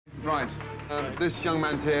Right. This young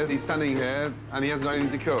man's here, he's standing here, and he hasn't got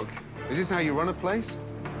anything to cook. Is this how you run a place?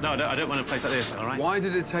 No, I don't run a place like this, all right? Why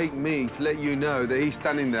did it take me to let you know that he's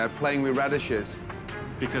standing there playing with radishes?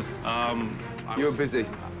 Because, You were busy.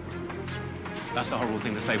 That's a horrible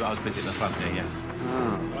thing to say, but I was busy at the front there, yes.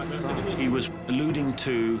 Oh. He was alluding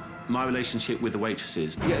to my relationship with the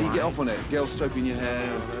waitresses. Yeah, you get off on it. Girls stroking your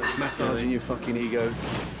hair, massaging your fucking ego.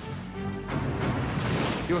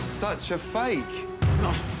 You're such a fake.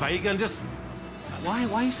 Not fake, I'm just... Why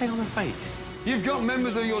are you saying I'm a fake? You've got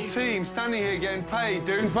members of your team standing here getting paid,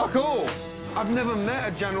 doing fuck all. I've never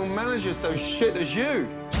met a general manager so shit as you.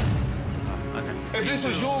 Okay. If this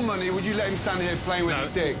was your money, would you let him stand here playing with his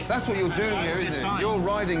dick? That's what you're doing here, isn't it? You're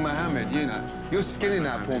riding Mohammed, you know. You're skinning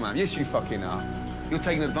that poor man. Yes, you fucking are. You're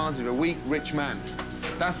taking advantage of a weak, rich man.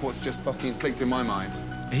 That's what's just fucking clicked in my mind.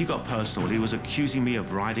 He got personal. He was accusing me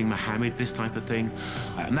of riding Mohammed, this type of thing.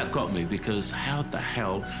 And that got me, because how the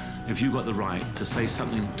hell have you got the right to say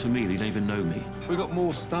something to me that you don't even know me? We've got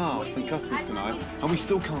more staff than customers tonight, and we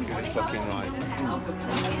still can't get it fucking right.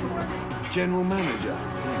 General manager.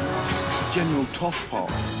 General Toffpot.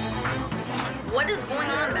 What is going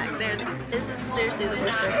on back there? This is seriously the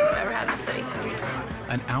worst service I've ever had in the city.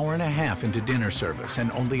 An hour and a half into dinner service, and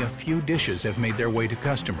only a few dishes have made their way to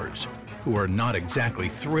customers, who are not exactly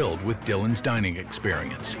thrilled with Dylan's dining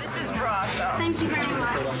experience. This is raw, so. Thank you very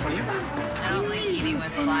much. I don't like eating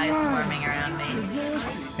with flies swarming around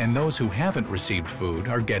me. And those who haven't received food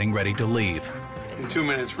are getting ready to leave. In 2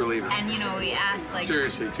 minutes, we're leaving. And, you know, we asked, like...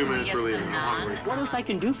 Seriously, 2 minutes, we're leaving. What else I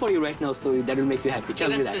can do for you right now so that will make you happy? Tell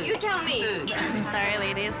me that. You tell me. Food. I'm sorry,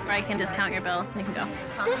 ladies. Or I can discount your bill. You can go.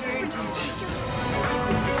 This is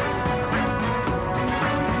ridiculous.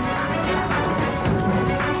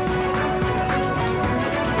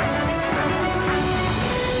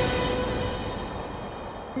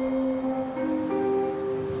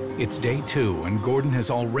 It's day 2, and Gordon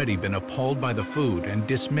has already been appalled by the food and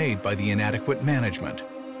dismayed by the inadequate management.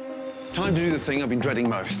 Time to do the thing I've been dreading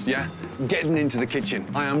most, yeah? Getting into the kitchen.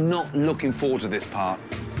 I am not looking forward to this part.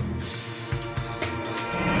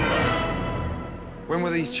 When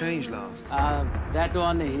were these changed last? That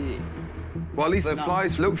one, Well, at least the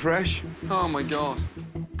flies look fresh. Oh, my God.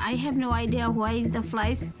 I have no idea why is the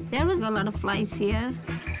flies. There was a lot of flies here.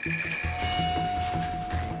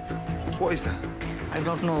 What is that? I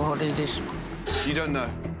don't know what it is. You don't know?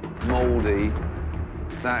 Mouldy.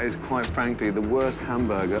 That is, quite frankly, the worst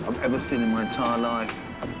hamburger I've ever seen in my entire life.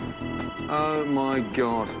 Oh, my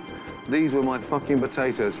God. These were my fucking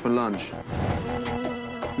potatoes for lunch.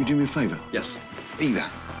 You do me a favor? Yes. Eat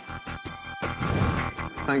that.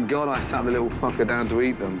 Thank God I sat the little fucker down to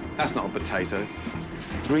eat them. That's not a potato.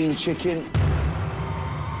 Green chicken.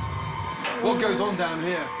 What goes on down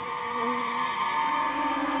here?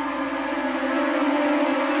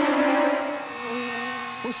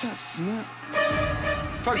 What's that smell?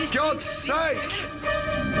 For God's sake!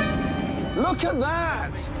 Look at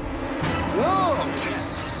that! Look!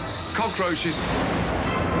 Cockroaches.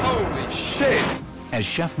 Holy shit! As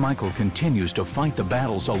Chef Michael continues to fight the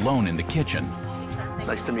battles alone in the kitchen,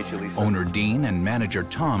 Nice to meet you, Lisa. owner Dean and manager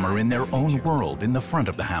Tom are in their own world in the front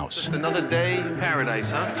of the house. Another day in paradise,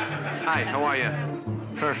 huh? Hi, how are you?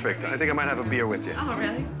 Perfect. I think I might have a beer with you. Oh,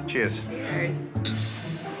 really? Cheers.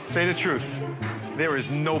 Say the truth. There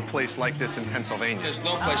is no place like this in Pennsylvania. There's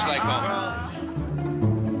no place like home.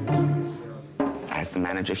 As the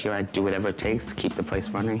manager here, I do whatever it takes to keep the place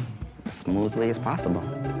running as smoothly as possible.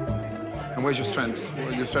 And where's your strengths?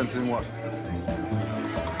 Your strengths in what?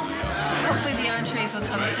 Hopefully the entrees will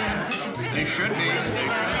come soon. It's been, They should be. it's been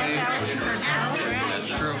hours since our salad. That's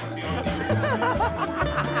true.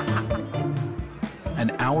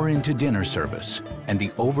 An hour into dinner service, and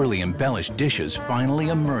the overly embellished dishes finally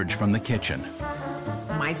emerge from the kitchen.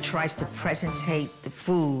 Mike tries to presentate the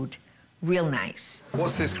food real nice.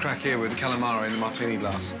 What's this crack here with the calamari in the martini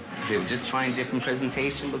glass? We're just trying different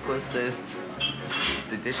presentation because the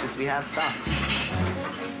dishes we have suck.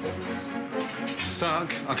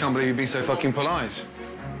 Suck? I can't believe you'd be so fucking polite.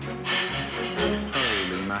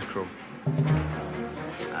 Holy mackerel.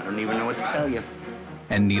 I don't even know what to tell you.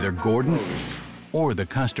 And neither Gordon or the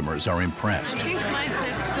customers are impressed. I think Mike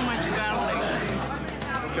has too much garlic.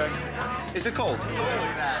 Okay. Is it cold?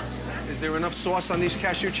 Is there enough sauce on these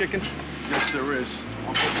cashew chickens? Yes, there is.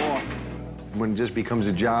 I'll put more. When it just becomes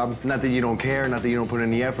a job, not that you don't care, not that you don't put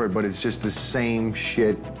any effort, but it's just the same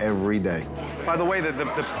shit every day. By the way,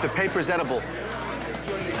 the paper's edible.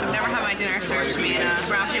 I've never had my dinner served to me in a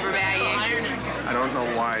brown paper baggie. I don't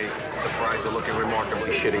know why the fries are looking remarkably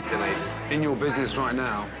shitty tonight. In your business right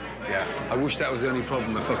now, Yeah. I wish that was the only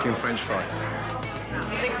problem, a fucking French fry.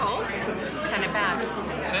 Is it cold? Send it back.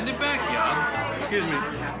 Send it back, yeah. Excuse me.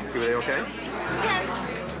 Are they okay?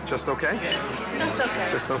 Yeah. Just okay? Just okay.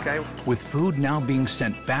 Just okay? With food now being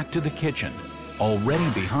sent back to the kitchen, already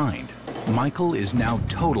behind, Michael is now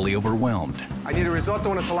totally overwhelmed. I need a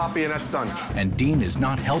risotto and a tilapia, and that's done. And Dean is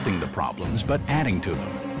not helping the problems, but adding to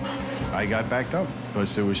them. I got backed up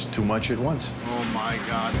because there was too much at once. Oh my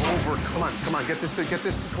God! Come on, get this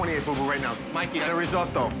to 28 boo-boo right now. Mikey, the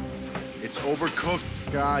risotto. It's overcooked.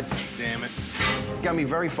 God damn it. Got me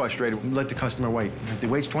very frustrated. Let the customer wait. If he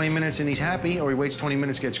waits 20 minutes and he's happy, or he waits 20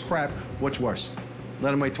 minutes, gets crap, what's worse?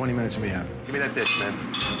 Let him wait 20 minutes and be happy. Give me that dish, man.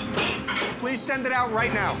 Please send it out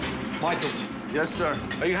right now. Michael, Yes, sir.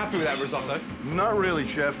 are you happy with that risotto? Not really,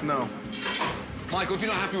 Chef, no. Michael, if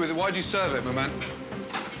you're not happy with it, why'd you serve it, my man?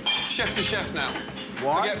 Chef to chef now.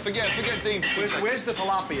 What? Forget Dean. Where's the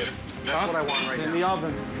tilapia? That's what I want right now. In the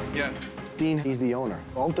oven. Yeah. Dean, he's the owner.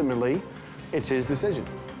 Ultimately, it's his decision.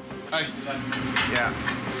 Hey. Yeah.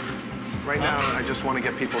 Right now, I just want to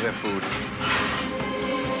get people their food.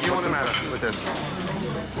 What's the matter with this?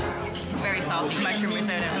 It's very salty. Mushroom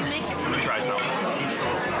risotto. You make it. Let me try some.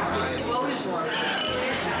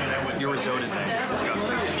 Your risotto thing is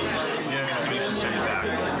disgusting. Yeah. You should send it back.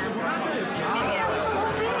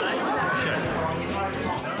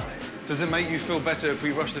 Does it make you feel better if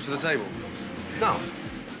we rush this to the table? No.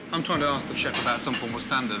 I'm trying to ask the chef about some form of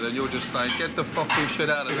standard, and you're just like, get the fucking shit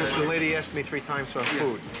out of Because here. the lady asked me 3 times for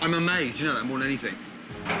food. I'm amazed. You know that more than anything.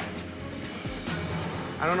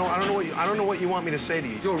 I don't know what you want me to say to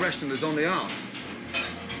you. Your restaurant is on the arse.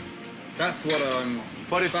 That's what I'm.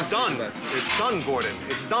 But it's done. About. It's done, Gordon.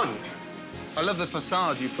 It's done. I love the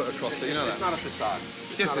facade you put across it. You know It's that. not a facade.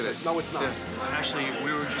 Yes, it is. No, it's not. Yeah. Actually,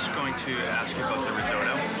 we were just going to ask you about the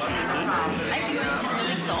risotto. I think it's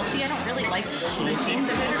really salty. I don't really like the taste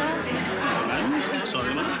of it at all.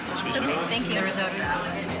 Sorry, Okay, thank you. The risotto.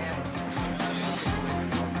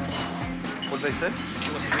 What they said?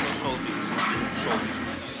 Salty.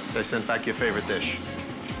 They sent back your favorite dish.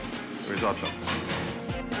 Risotto.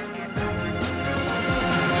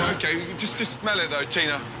 Okay, just smell it though,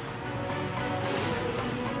 Tina.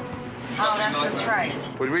 Oh, that's right.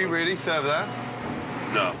 Would we really serve that?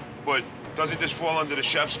 No, but doesn't this fall under the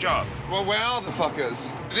chef's job? Well, where are the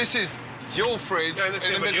fuckers? This is your fridge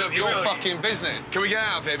in the middle of your fucking business. Can we get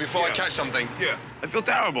out of here before I catch something? Yeah, I feel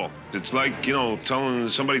terrible. It's like, you know,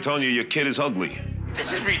 somebody telling you your kid is ugly.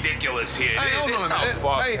 This is ridiculous here. Hey, hold on a minute.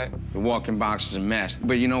 Fuck. The walk-in box was a mess.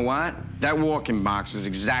 But you know what? That walk-in box was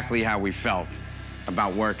exactly how we felt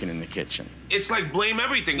about working in the kitchen. It's like blame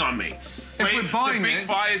everything on me. we're buying the big it-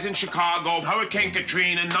 fires in Chicago, Hurricane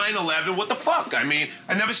Katrina, 9/11, what the fuck? I mean,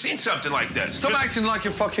 I've never seen something like this. Stop acting like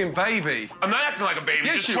a fucking baby. I'm not acting like a baby.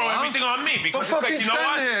 Yes, just you throw are. everything on me because Well, it's like, you know fucking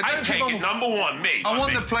what? stand there. I Don't take give it, them- number one, me. I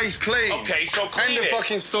want me. the place clean. Okay, so clean End it. of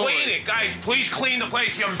fucking story. Clean it, guys. Please clean the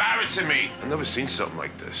place. You're embarrassing me. I've never seen something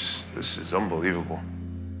like this. This is unbelievable.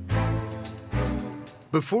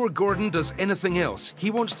 Before Gordon does anything else,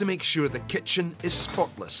 he wants to make sure the kitchen is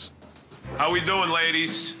spotless. How we doing,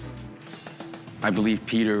 ladies? I believe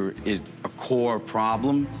Peter is a core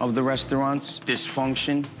problem of the restaurant's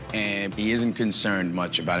dysfunction, and he isn't concerned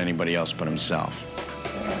much about anybody else but himself.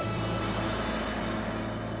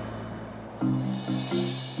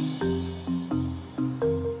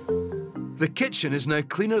 The kitchen is now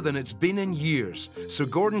cleaner than it's been in years, so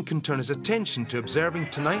Gordon can turn his attention to observing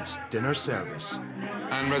tonight's dinner service.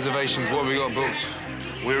 And reservations, what have we got booked?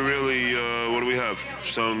 We're really, what do we have?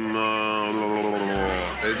 Some,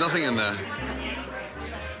 There's nothing in there.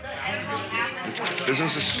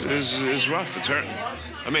 Business is rough. It's hurting.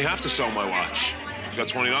 I may have to sell my watch. I got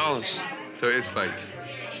 $20. So it is fake.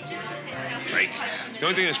 Fake. The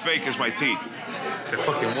only thing that's fake is my teeth. They're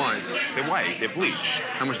fucking white. They're white. They're bleached.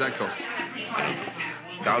 How much that cost?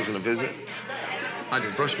 $1,000 a visit. I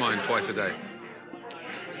just brush mine twice a day.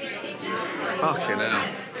 Fucking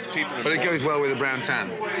hell. But it goes well with a brown tan.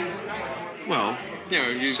 Well, you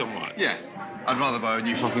know, somewhat. Yeah. I'd rather buy a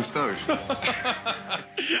new fucking stove.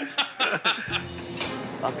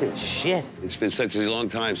 Fucking shit. It's been such a long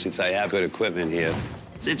time since I have good equipment here.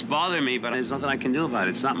 It's bothering me, but there's nothing I can do about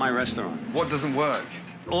it. It's not my restaurant. What doesn't work?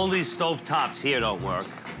 All these stove tops here don't work.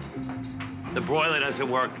 The broiler doesn't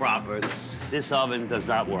work proper. This oven does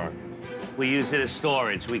not work. We use it as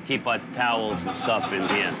storage. We keep our towels and stuff in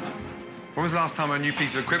here. When was the last time a new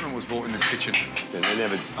piece of equipment was bought in this kitchen? And they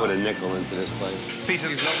never put a nickel into this place. Peter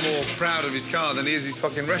is not more proud of his car than he is his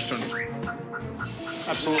fucking restaurant.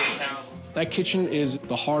 Absolutely. That kitchen is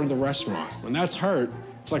the heart of the restaurant. When that's hurt,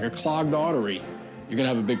 it's like a clogged artery. You're gonna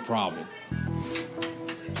have a big problem.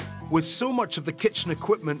 With so much of the kitchen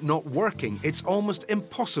equipment not working, it's almost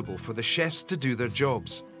impossible for the chefs to do their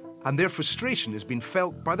jobs. And their frustration has been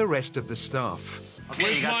felt by the rest of the staff.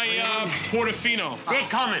 Where's my Portofino? They're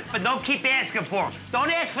coming, but don't keep asking for them.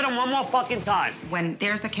 Don't ask for them one more fucking time. When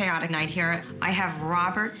there's a chaotic night here, I have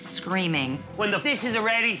Robert screaming. When the dishes are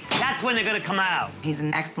ready, that's when they're gonna come out. He's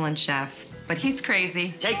an excellent chef, but he's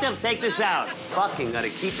crazy. Take this out. Fucking gotta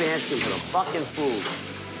keep asking for the fucking food.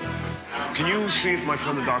 Can you see if my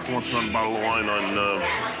friend the doctor wants another bottle of wine on,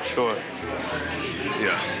 Sure.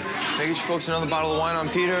 Yeah. Can I get you folks another bottle of wine on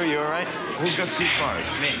Peter? Are you all right? Who's got C5?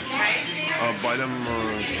 Me. Buy them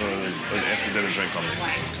after dinner drink on me.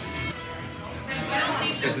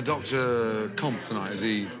 Is the doctor comped tonight? Is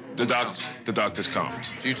he... The doctor's comped.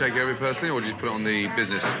 Do you take care of it personally, or do you put it on the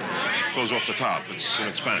business? Goes off the top. It's an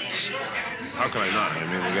expense. How can I not? I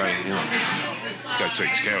mean, the guy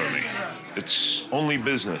takes care of me. It's only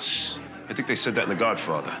business. I think they said that in The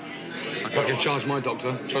Godfather. I fucking charge my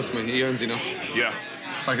doctor. Trust me, he earns enough. Yeah.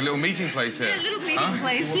 It's like a little meeting place here. Yeah, a little meeting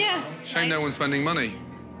place, yeah. Shame no one's spending money.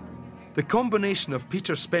 The combination of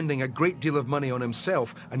Peter spending a great deal of money on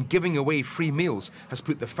himself and giving away free meals has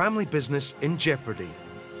put the family business in jeopardy.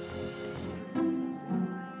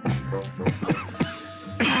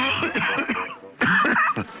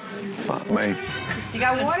 Fuck me. You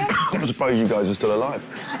got water? I'm surprised you guys are still alive.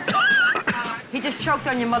 He just choked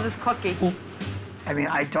on your mother's cookie. I mean,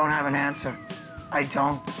 I don't have an answer. I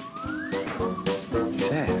don't.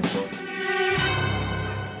 Cheers.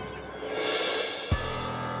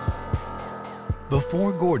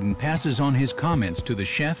 Before Gordon passes on his comments to the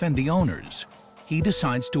chef and the owners, he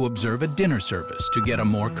decides to observe a dinner service to get a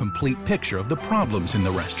more complete picture of the problems in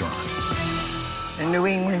the restaurant. The New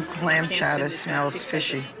England clam chowder smells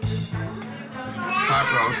fishy. Pot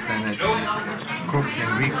roast, and it's cooked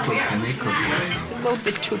and recooked and recooked. It's a little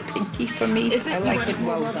bit too pinky for me. Is it? I like it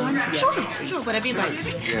well done. Yeah. Sure, whatever you like.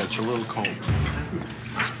 Yeah, it's a little cold.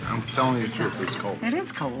 I'm telling you the truth, it's cold. It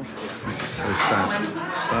is cold. This is so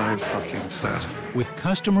sad. So fucking sad. With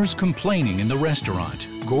customers complaining in the restaurant,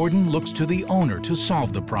 Gordon looks to the owner to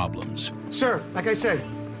solve the problems. Sir, like I said,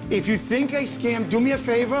 if you think I scammed, do me a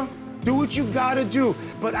favor. Do what you gotta do.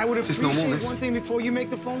 But I would appreciate one thing before you make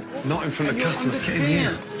the phone call. Not in front of customers. Get in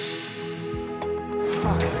here.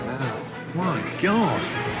 Fucking hell. My God.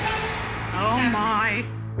 Oh, my.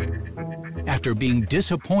 After being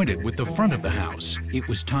disappointed with the front of the house, it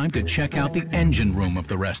was time to check out the engine room of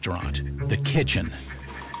the restaurant, the kitchen.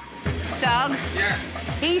 Doug? Yeah?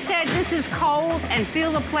 He said this is cold, and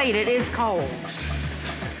feel the plate, it is cold.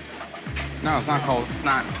 No, it's not cold. It's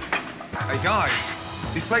not. Hey, guys,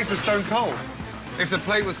 these plates are stone cold. If the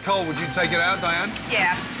plate was cold, would you take it out, Diane?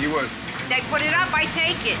 Yeah. You would? They put it up, I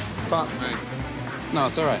take it. Fuck me. No,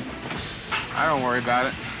 it's all right. I don't worry about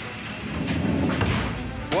it.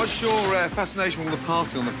 What's your fascination with the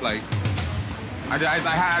parsley on the plate? I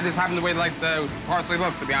just happen to like the parsley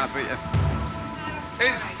looks, to be honest with you.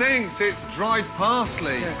 It stinks. It's dried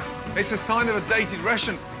parsley. Yeah. It's a sign of a dated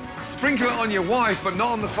restaurant. Sprinkle it on your wife, but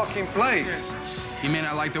not on the fucking plates. He may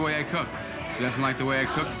not like the way I cook. If he doesn't like the way I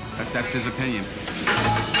cook, that's his opinion.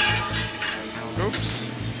 Oops.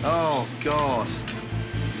 Oh, God.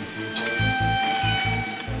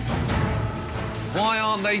 Why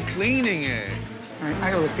aren't they cleaning it? All right,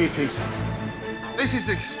 I gotta repeat pieces. This is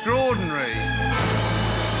extraordinary.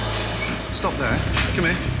 Stop there. Come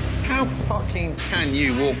here. How fucking can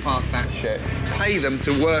you walk past that shit, pay them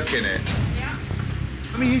to work in it?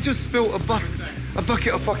 I mean, he just spilt a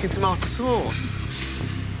bucket of fucking tomato sauce.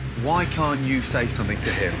 Why can't you say something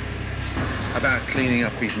to him about cleaning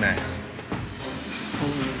up his mess?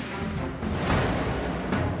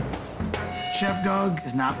 Chef Doug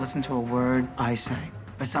does not listen to a word I say,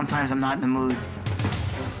 but sometimes I'm not in the mood.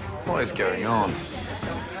 What is going on?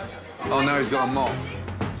 Oh, no, he's got a mop.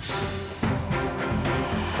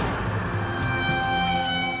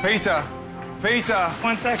 Peter! Peter!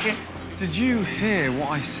 1 second. Did you hear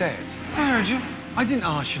what I said? I heard you. I didn't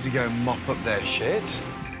ask you to go and mop up their shit.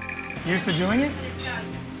 Used to doing it?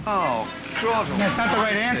 Oh, God. That's not the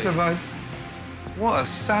right answer, bud. What a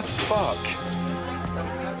sad fuck.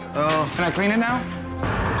 Oh. Can I clean it now?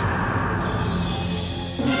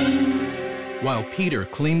 While Peter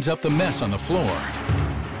cleans up the mess on the floor,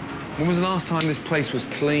 when was the last time this place was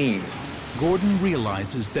clean? Gordon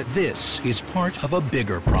realizes that this is part of a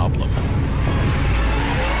bigger problem.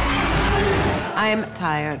 I'm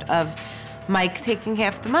tired of Mike taking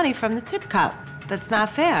half the money from the tip cup. That's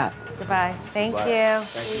not fair. Goodbye. Thank you.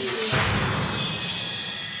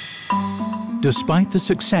 Despite the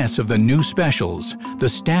success of the new specials, the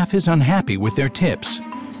staff is unhappy with their tips,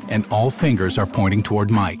 and all fingers are pointing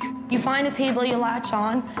toward Mike. You find a table, you latch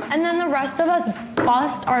on, and then the rest of us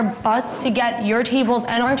bust our butts to get your tables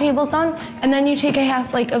and our tables done, and then you take a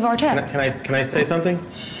half of our tips. Can I say something?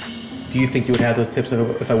 Do you think you would have those tips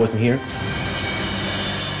if I wasn't here?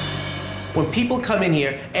 When people come in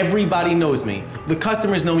here, everybody knows me. The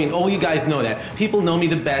customers know me, and all you guys know that. People know me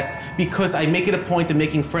the best because I make it a point of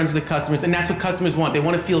making friends with the customers, and that's what customers want. They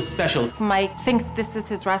want to feel special. Mike thinks this is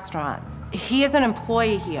his restaurant. He is an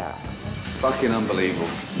employee here. Fucking unbelievable.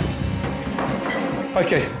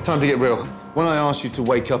 Okay, time to get real. When I ask you to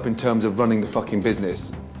wake up in terms of running the fucking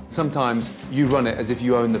business, sometimes you run it as if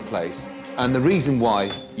you own the place. And the reason why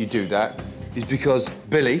you do that is because,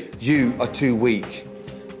 Billy, you are too weak.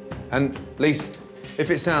 And, Lise, if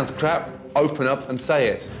it sounds crap, open up and say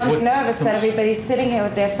it. I'm nervous that everybody's sitting here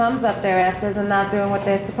with their thumbs up their asses and not doing what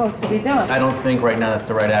they're supposed to be doing. I don't think right now that's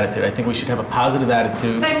the right attitude. I think we should have a positive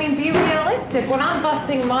attitude. I mean, be realistic. When I'm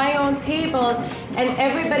busting my own tables and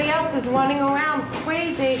everybody else is running around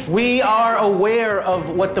crazy. We are aware of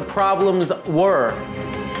what the problems were.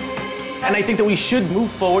 And I think that we should move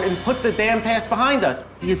forward and put the damn past behind us.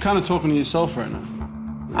 You're kind of talking to yourself right now.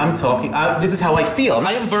 I'm talking. This is how I feel.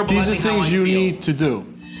 I am verbalizing. These are things you feel. need to do.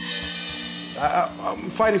 I'm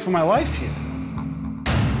fighting for my life here.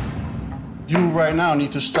 You right now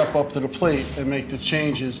need to step up to the plate and make the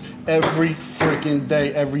changes every freaking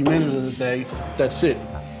day, every minute of the day. That's it.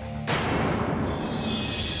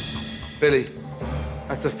 Billy,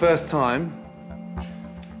 that's the first time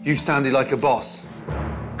you've sounded like a boss.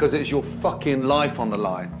 Because it's your fucking life on the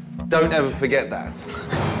line. Don't ever forget that.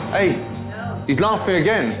 Hey, he's laughing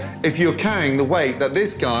again. If you're carrying the weight that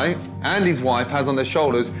this guy and his wife has on their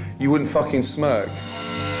shoulders, you wouldn't fucking smirk.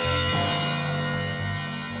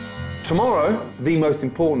 Tomorrow, the most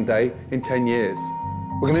important day in 10 years.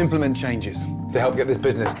 We're going to implement changes to help get this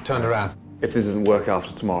business turned around if this doesn't work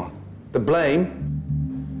after tomorrow. The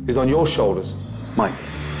blame is on your shoulders, Mike.